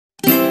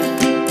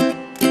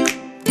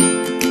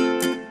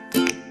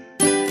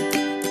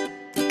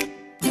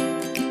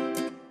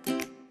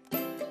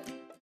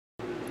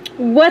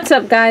What's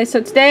up, guys? So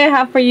today I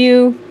have for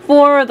you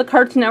 4 of the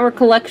Cartoon Network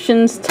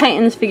Collection's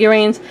Titans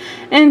figurines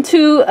and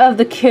 2 of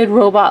the Kid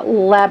Robot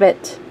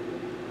Labbit.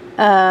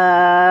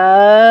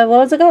 What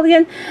was it called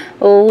again?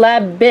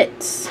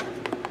 Labbits.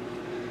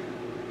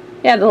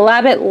 Yeah, the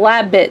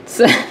Labbits.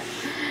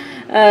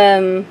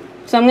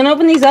 So I'm gonna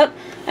open these up.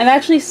 I've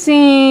actually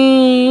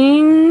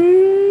seen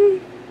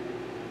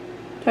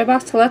Toy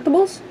Box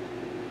Collectibles.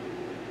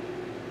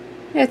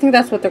 Yeah, I think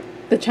that's what the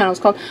channel's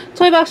called.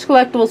 Toy Box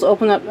Collectibles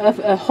open up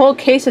a whole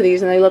case of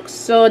these, and they look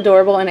so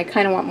adorable, and I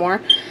kind of want more.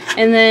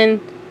 And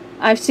then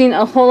I've seen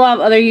a whole lot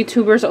of other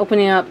YouTubers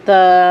opening up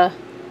the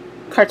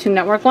Cartoon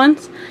Network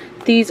ones.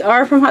 These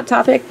are from Hot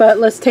Topic, but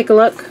let's take a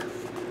look.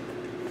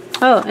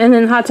 Oh, and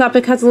then Hot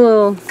Topic has a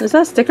little... Is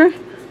that a sticker?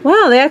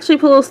 Wow, they actually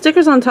put little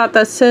stickers on top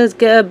that says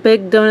 "Get a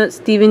Big Donut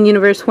Steven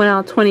Universe 1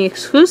 out of 20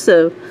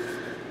 exclusive"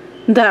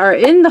 that are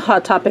in the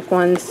Hot Topic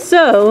ones.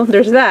 So,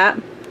 there's that.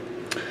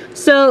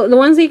 So, the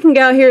ones that you can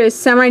get out here is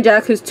Samurai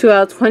Jack, who's 2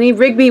 out of 20,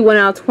 Rigby 1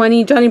 out of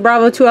 20, Johnny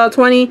Bravo 2 out of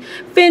 20,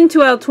 Finn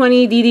 2 out of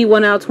 20, Dee Dee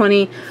 1 out of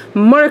 20,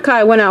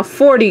 Mordecai 1 out of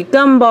 40,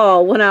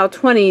 Gumball 1 out of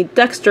 20,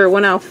 Dexter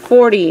 1 out of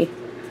 40.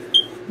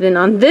 Then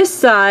on this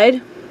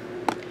side,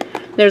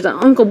 there's an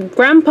Uncle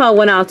Grandpa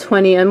 1 out of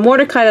 20, and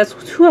Mordecai, that's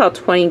 2 out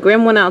of 20,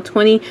 Grim 1 out of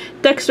 20,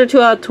 Dexter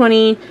 2 out of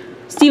 20,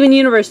 Steven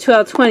Universe 2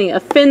 out of 20, a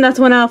Finn that's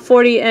 1 out of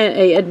 40, and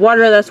a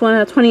Eduardo that's 1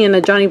 out of 20, and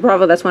a Johnny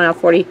Bravo that's 1 out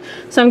of 40.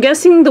 So I'm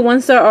guessing the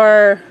ones that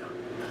are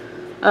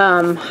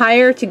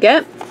higher to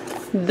get,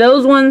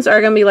 those ones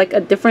are going to be like a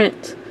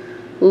different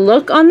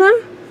look on them.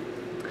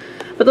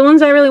 But the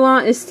ones I really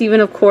want is Steven,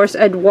 of course,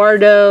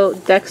 Eduardo,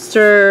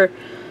 Dexter,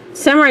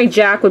 Samurai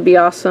Jack would be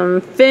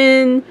awesome,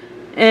 Finn,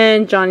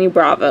 and Johnny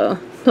Bravo.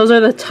 Those are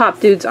the top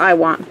dudes I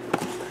want.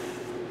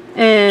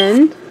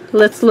 And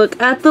let's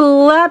look at the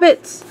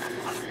Labbits.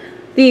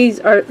 These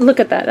are,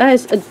 look at that, that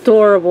is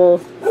adorable.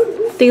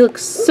 They look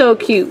so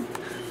cute.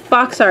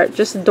 Box art,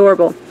 just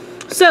adorable.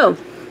 So,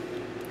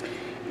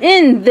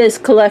 in this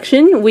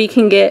collection, we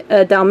can get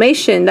a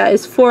Dalmatian, that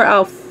is 4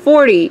 out of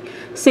 40.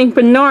 St.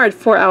 Bernard,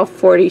 4 out of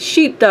 40.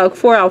 Sheepdog,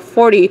 4 out of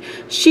 40.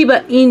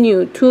 Shiba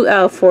Inu, 2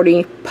 out of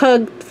 40.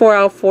 Pug, 4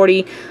 out of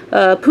 40.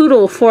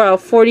 Poodle, 4 out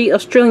of 40.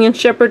 Australian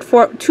Shepherd,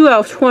 2 out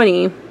of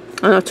 20. 2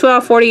 out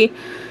of 40.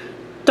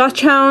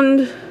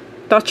 Dachshund,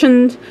 how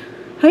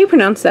do you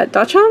pronounce that?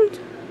 Dachshund?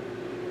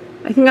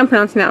 I think I'm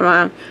pronouncing that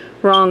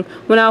wrong.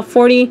 1 out of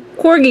 40.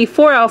 Corgi,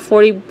 4 out of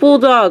 40.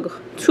 Bulldog,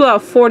 2 out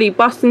of 40.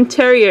 Boston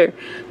Terrier,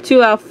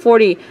 2 out of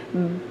 40.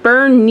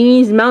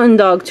 Bernese Mountain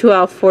Dog, 2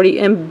 out of 40.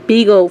 And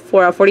Beagle,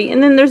 4 out of 40.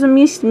 And then there's a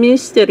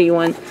mystery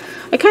one.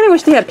 I kind of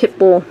wish they had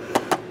Pitbull.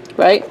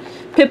 Right?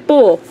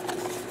 Pitbull.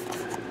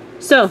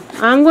 So,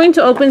 I'm going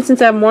to open,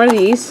 since I have more of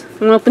these, I'm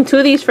going to open 2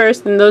 of these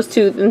first, and those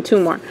 2, and 2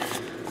 more.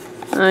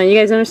 You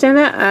guys understand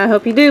that? I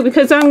hope you do,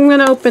 because I'm going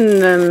to open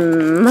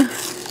them.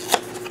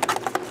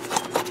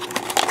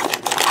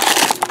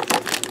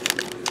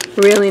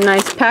 Really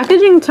nice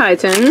packaging,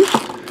 Titan.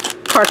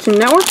 Cartoon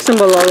Network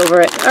symbol all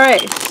over it.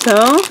 Alright,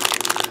 so,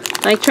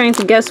 like trying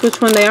to guess which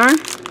one they are.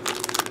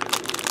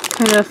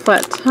 Kind of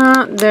flat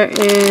top. There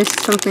is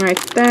something right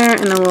there,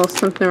 and a little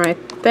something right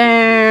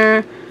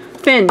there.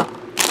 Finn.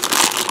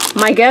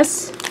 My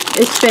guess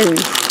is Finn.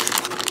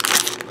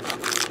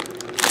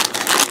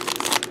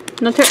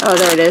 No oh,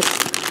 there it is.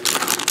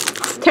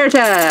 Tear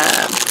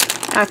tab.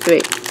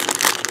 Activate.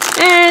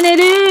 And it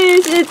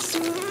is! It's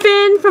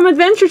Finn from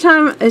Adventure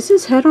Time. Is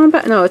his head on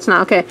back? No, it's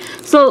not. Okay.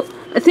 So,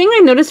 a thing I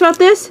noticed about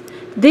this,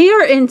 they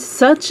are in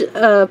such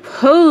a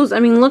pose. I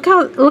mean, look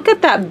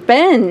at that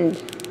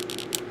bend.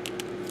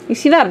 You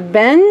see that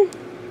bend?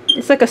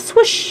 It's like a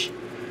swoosh.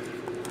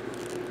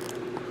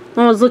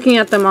 When I was looking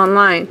at them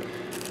online.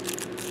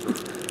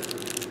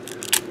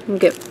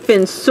 Get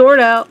Finn's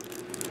sword out.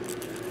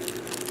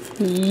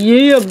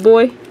 Yeah,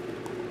 boy.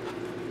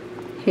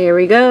 Here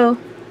we go.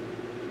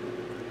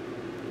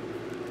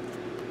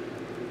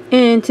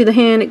 Into the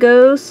hand it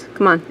goes.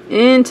 Come on.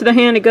 Into the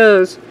hand it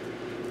goes.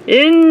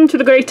 Into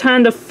the great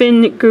hand of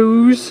Finn it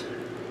goes.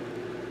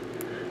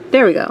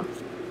 There we go.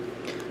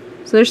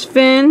 So there's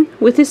Finn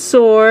with his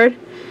sword.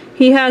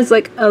 He has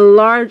like a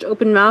large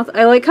open mouth.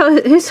 I like how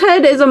his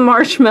head is a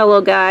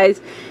marshmallow,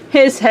 guys.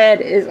 His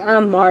head is a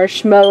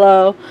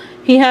marshmallow.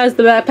 He has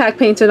the backpack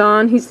painted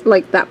on. He's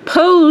like that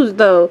pose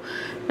though.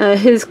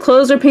 His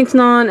clothes are painted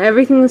on.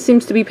 Everything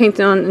seems to be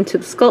painted on into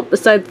the sculpt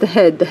besides the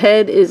head. The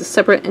head is a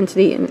separate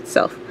entity in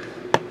itself.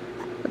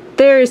 But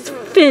there's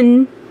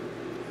Finn.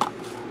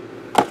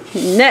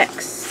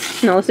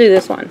 Next. Now let's do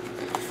this one.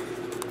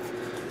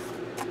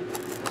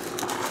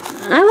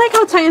 I like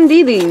how Titan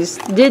did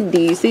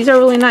these. These are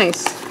really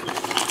nice.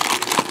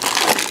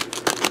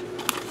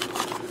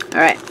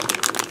 Alright.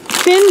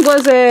 Finn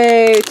was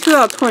a 2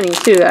 out of 20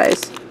 too,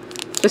 guys.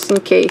 Just in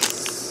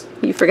case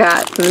you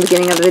forgot from the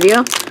beginning of the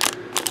video.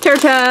 Tear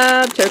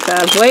tab,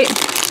 wait.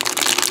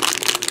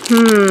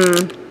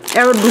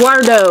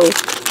 Eduardo.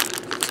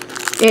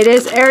 It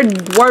is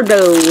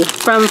Eduardo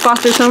from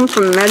Foster's Home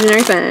from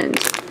Imaginary Friends.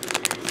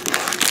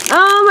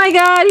 Oh my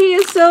god, he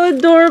is so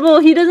adorable.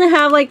 He doesn't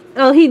have like,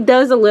 oh, he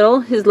does a little.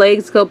 His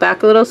legs go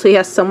back a little, so he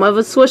has some of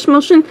a swish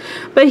motion.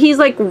 But he's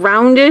like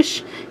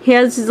roundish. He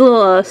has his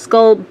little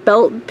skull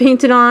belt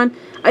painted on.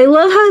 I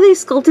love how they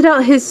sculpted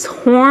out his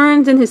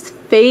horns and his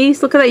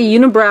face. Look at that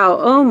unibrow.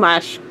 Oh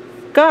my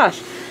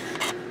gosh.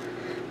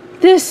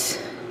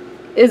 This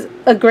is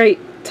a great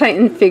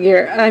Titan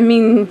figure. I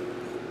mean,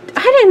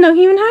 I didn't know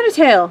he even had a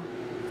tail.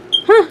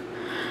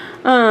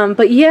 Huh.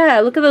 But yeah,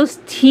 look at those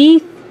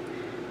teeth.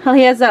 How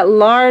he has that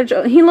large...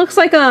 He looks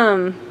like,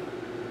 where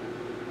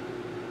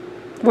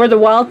the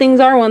wild things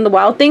are, one of the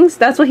wild things.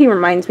 That's what he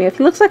reminds me of.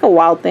 He looks like a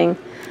wild thing.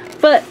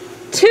 But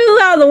 2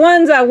 out of the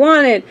ones I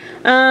wanted.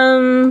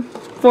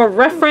 For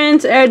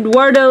reference,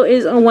 Eduardo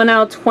is a 1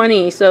 out of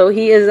 20. So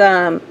he is,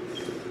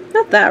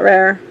 not that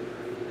rare.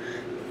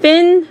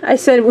 Finn, I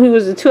said he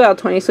was a 2 out of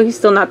 20. So he's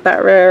still not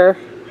that rare.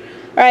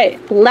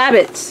 Alright,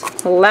 Labbits.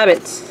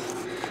 Labbits.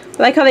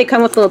 I like how they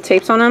come with little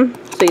tapes on them.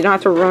 So you don't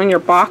have to ruin your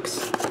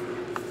box.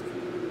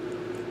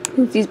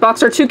 These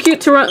boxes are too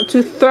cute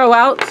to throw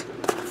out.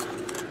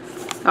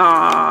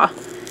 Ah,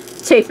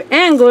 tape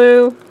and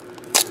glue.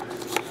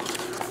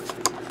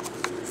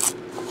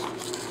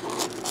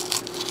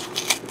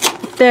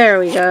 There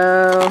we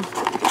go.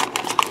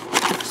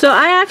 So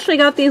I actually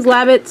got these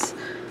Labbits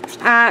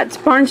at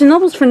Barnes &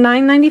 Noble's for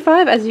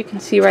 $9.95, as you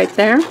can see right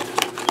there.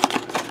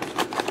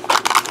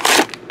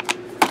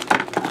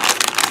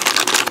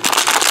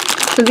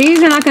 So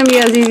these are not going to be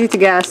as easy to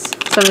guess.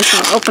 So I'm just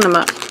going to open them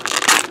up.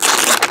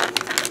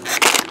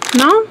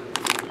 No?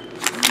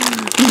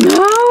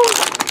 No?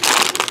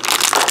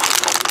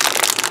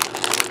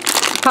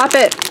 Pop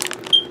it.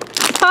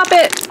 Pop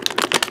it.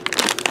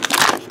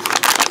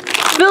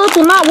 Philip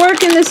will not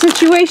work in this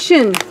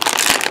situation.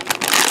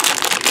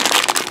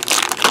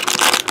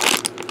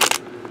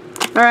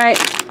 Alright.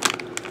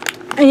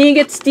 I need to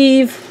get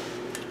Steve.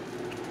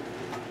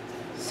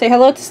 Say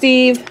hello to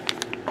Steve.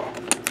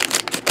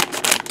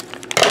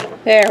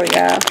 There we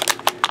go.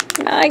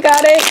 I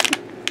got it.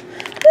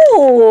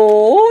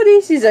 Oh,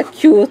 this is a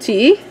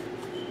cutie.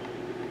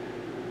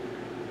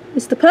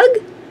 Is the pug?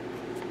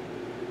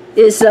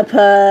 It's a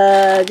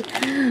pug.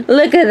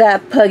 Look at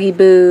that puggy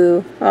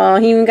boo. Oh,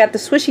 he even got the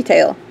swishy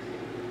tail.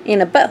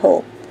 And a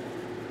butthole.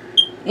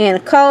 And a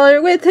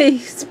collar with a...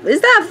 Is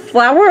that a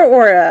flower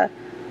or a...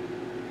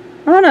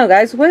 I don't know,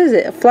 guys. What is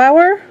it? A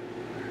flower?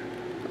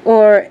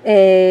 Or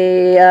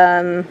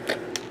a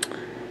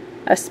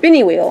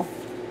spinny wheel?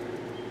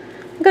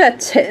 Look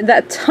at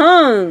that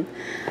tongue.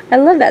 I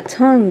love that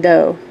tongue,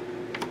 though.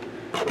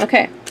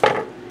 Okay.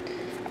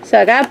 So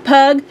I got a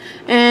pug.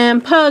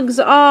 And pugs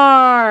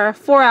are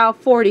 4 out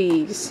of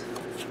 40s.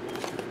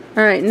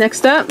 Alright,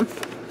 next up.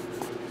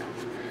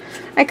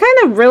 I kind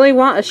of really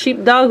want a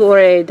sheepdog or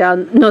a...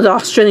 No, the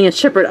Australian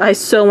Shepherd. I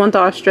so want the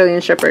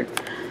Australian Shepherd.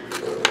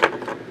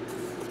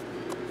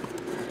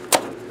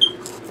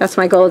 That's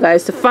my goal,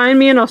 guys. To find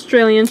me an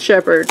Australian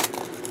Shepherd.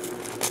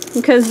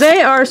 Because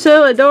they are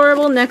so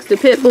adorable next to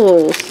pit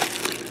bulls.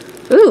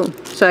 Ooh.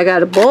 So I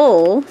got a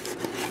bull.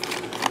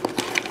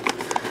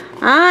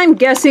 I'm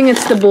guessing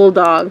it's the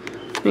bulldog.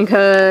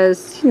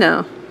 Because, you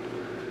know.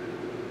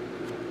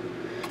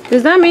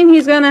 Does that mean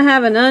he's going to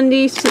have an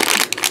undie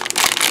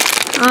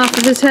off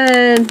of his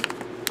head?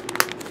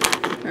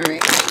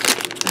 Alright.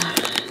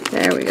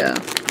 There we go.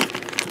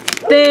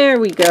 There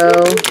we go.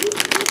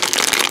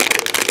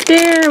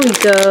 There we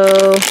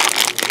go.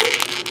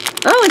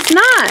 Oh, it's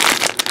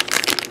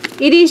not.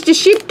 It is the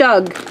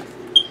sheepdog.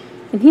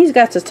 And he's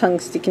got his tongue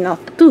sticking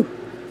out too.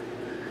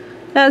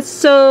 That's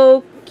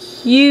so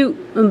cute.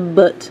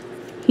 But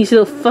he's a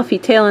little fluffy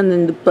tail and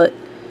then the butt.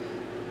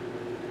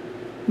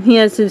 He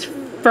has his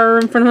fur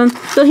in front of him.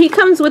 So he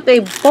comes with a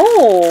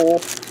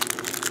bowl.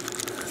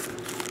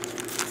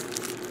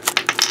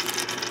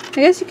 I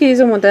guess you could use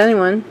them with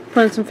anyone.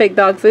 Put in some fake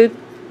dog food.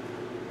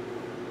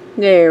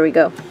 There we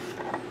go.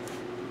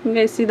 You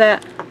guys see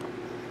that?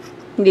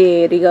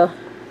 There you go.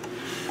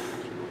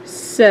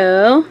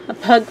 So, a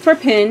pug for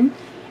Pin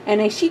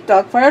and a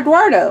sheepdog for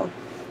Eduardo.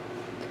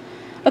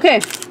 Okay,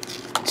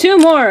 2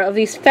 more of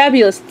these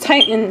fabulous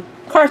Titan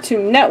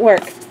Cartoon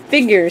Network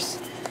figures.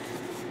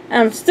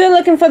 I'm still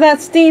looking for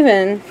that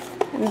Steven,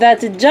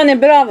 that Johnny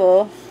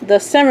Bravo, the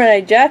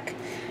Samurai Jack,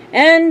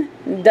 and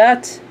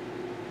that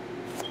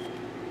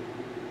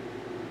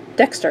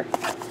Dexter.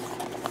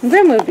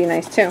 Grandma would be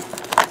nice too.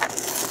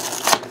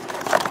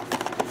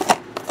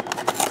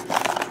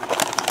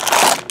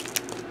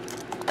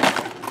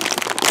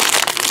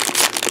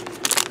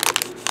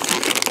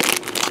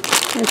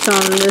 It's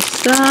on this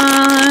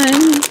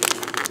side.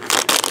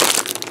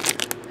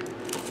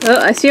 Oh,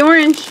 I see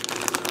orange.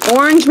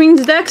 Orange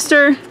means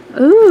Dexter.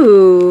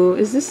 Ooh,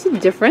 is this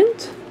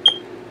different?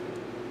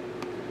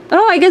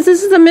 Oh, I guess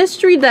this is a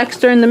mystery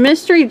Dexter, and the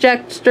mystery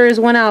Dexter is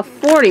 1 out of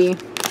 40.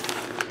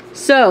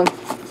 So,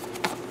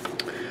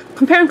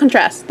 compare and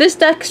contrast. This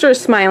Dexter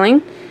is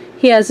smiling.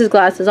 He has his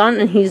glasses on,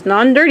 and he's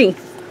non-dirty.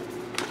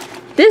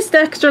 This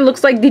Dexter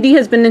looks like Didi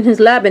has been in his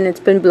lab, and it's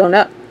been blown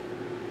up.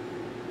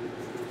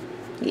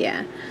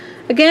 Yeah.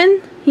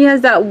 Again, he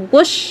has that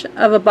whoosh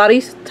of a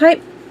body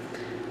type.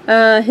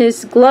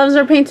 His gloves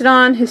are painted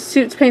on, his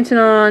suit's painted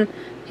on,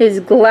 his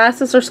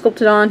glasses are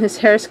sculpted on, his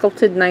hair is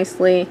sculpted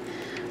nicely.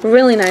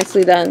 Really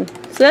nicely done.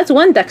 So that's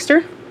one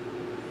Dexter.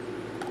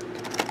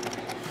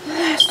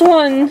 Last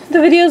one. The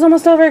video's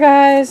almost over,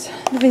 guys.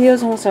 The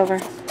video's almost over.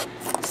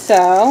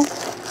 So,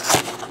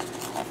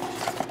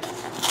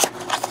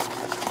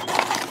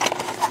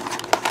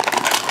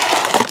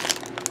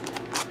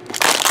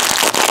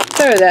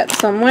 throw that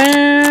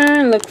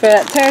somewhere. Look for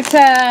that tear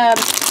tab.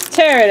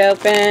 Tear it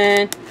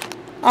open.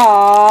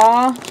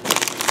 Aww.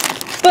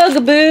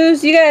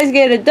 Bugaboos, you guys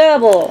get a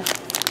double.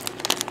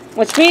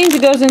 Which means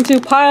it goes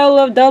into pile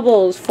of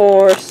doubles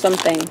for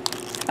something.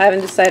 I haven't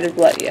decided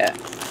what yet.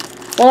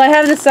 Well, I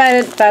have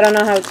decided, but I don't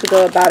know how to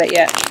go about it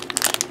yet.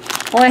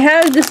 Well, I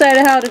have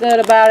decided how to go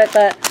about it,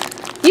 but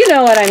you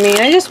know what I mean.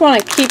 I just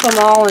want to keep them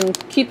all and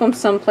keep them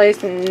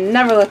someplace and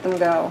never let them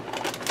go.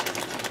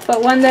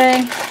 But one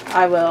day,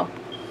 I will.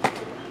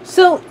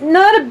 So,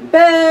 not a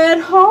bad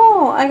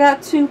haul. I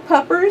got 2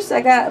 puppers.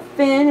 I got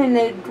Finn and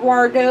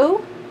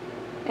Eduardo.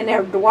 And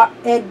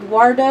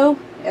Eduardo.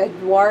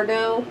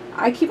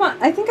 I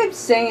think I'm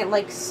saying it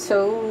like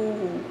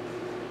so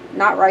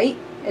not right.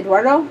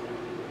 Eduardo.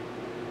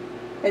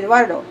 And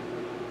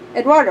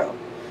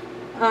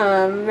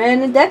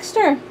a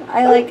Dexter.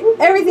 I like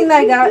everything that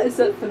I got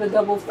except for the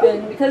double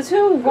Finn, because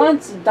who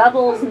wants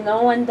doubles?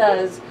 No one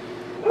does.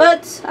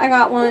 But I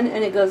got one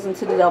and it goes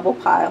into the double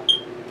pile.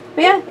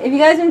 But yeah, if you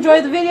guys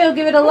enjoyed the video,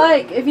 give it a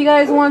like. If you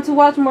guys want to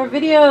watch more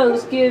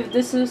videos, give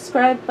the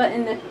subscribe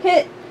button a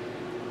hit,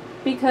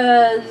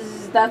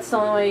 because that's the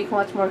only way you can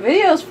watch more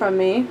videos from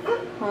me,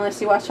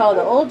 unless you watch all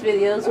the old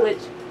videos, which,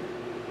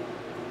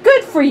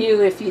 good for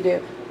you if you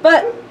do.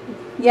 But,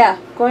 yeah,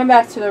 going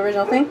back to the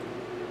original thing.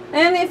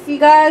 And if you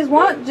guys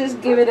want, just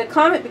give it a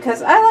comment,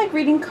 because I like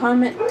reading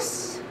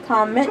comments,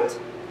 and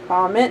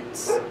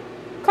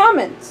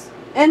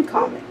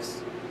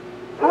comics.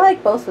 I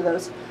like both of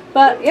those.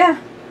 But, yeah,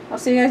 I'll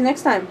see you guys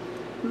next time.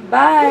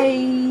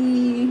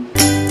 Bye!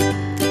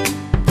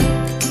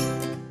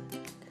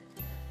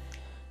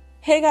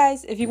 Hey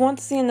guys, if you want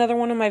to see another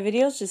one of my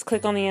videos, just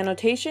click on the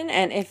annotation,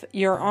 and if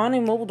you're on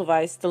a mobile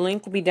device, the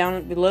link will be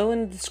down below in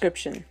the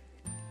description.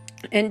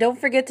 And don't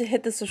forget to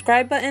hit the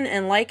subscribe button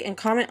and like and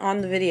comment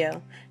on the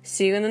video.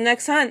 See you in the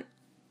next hunt!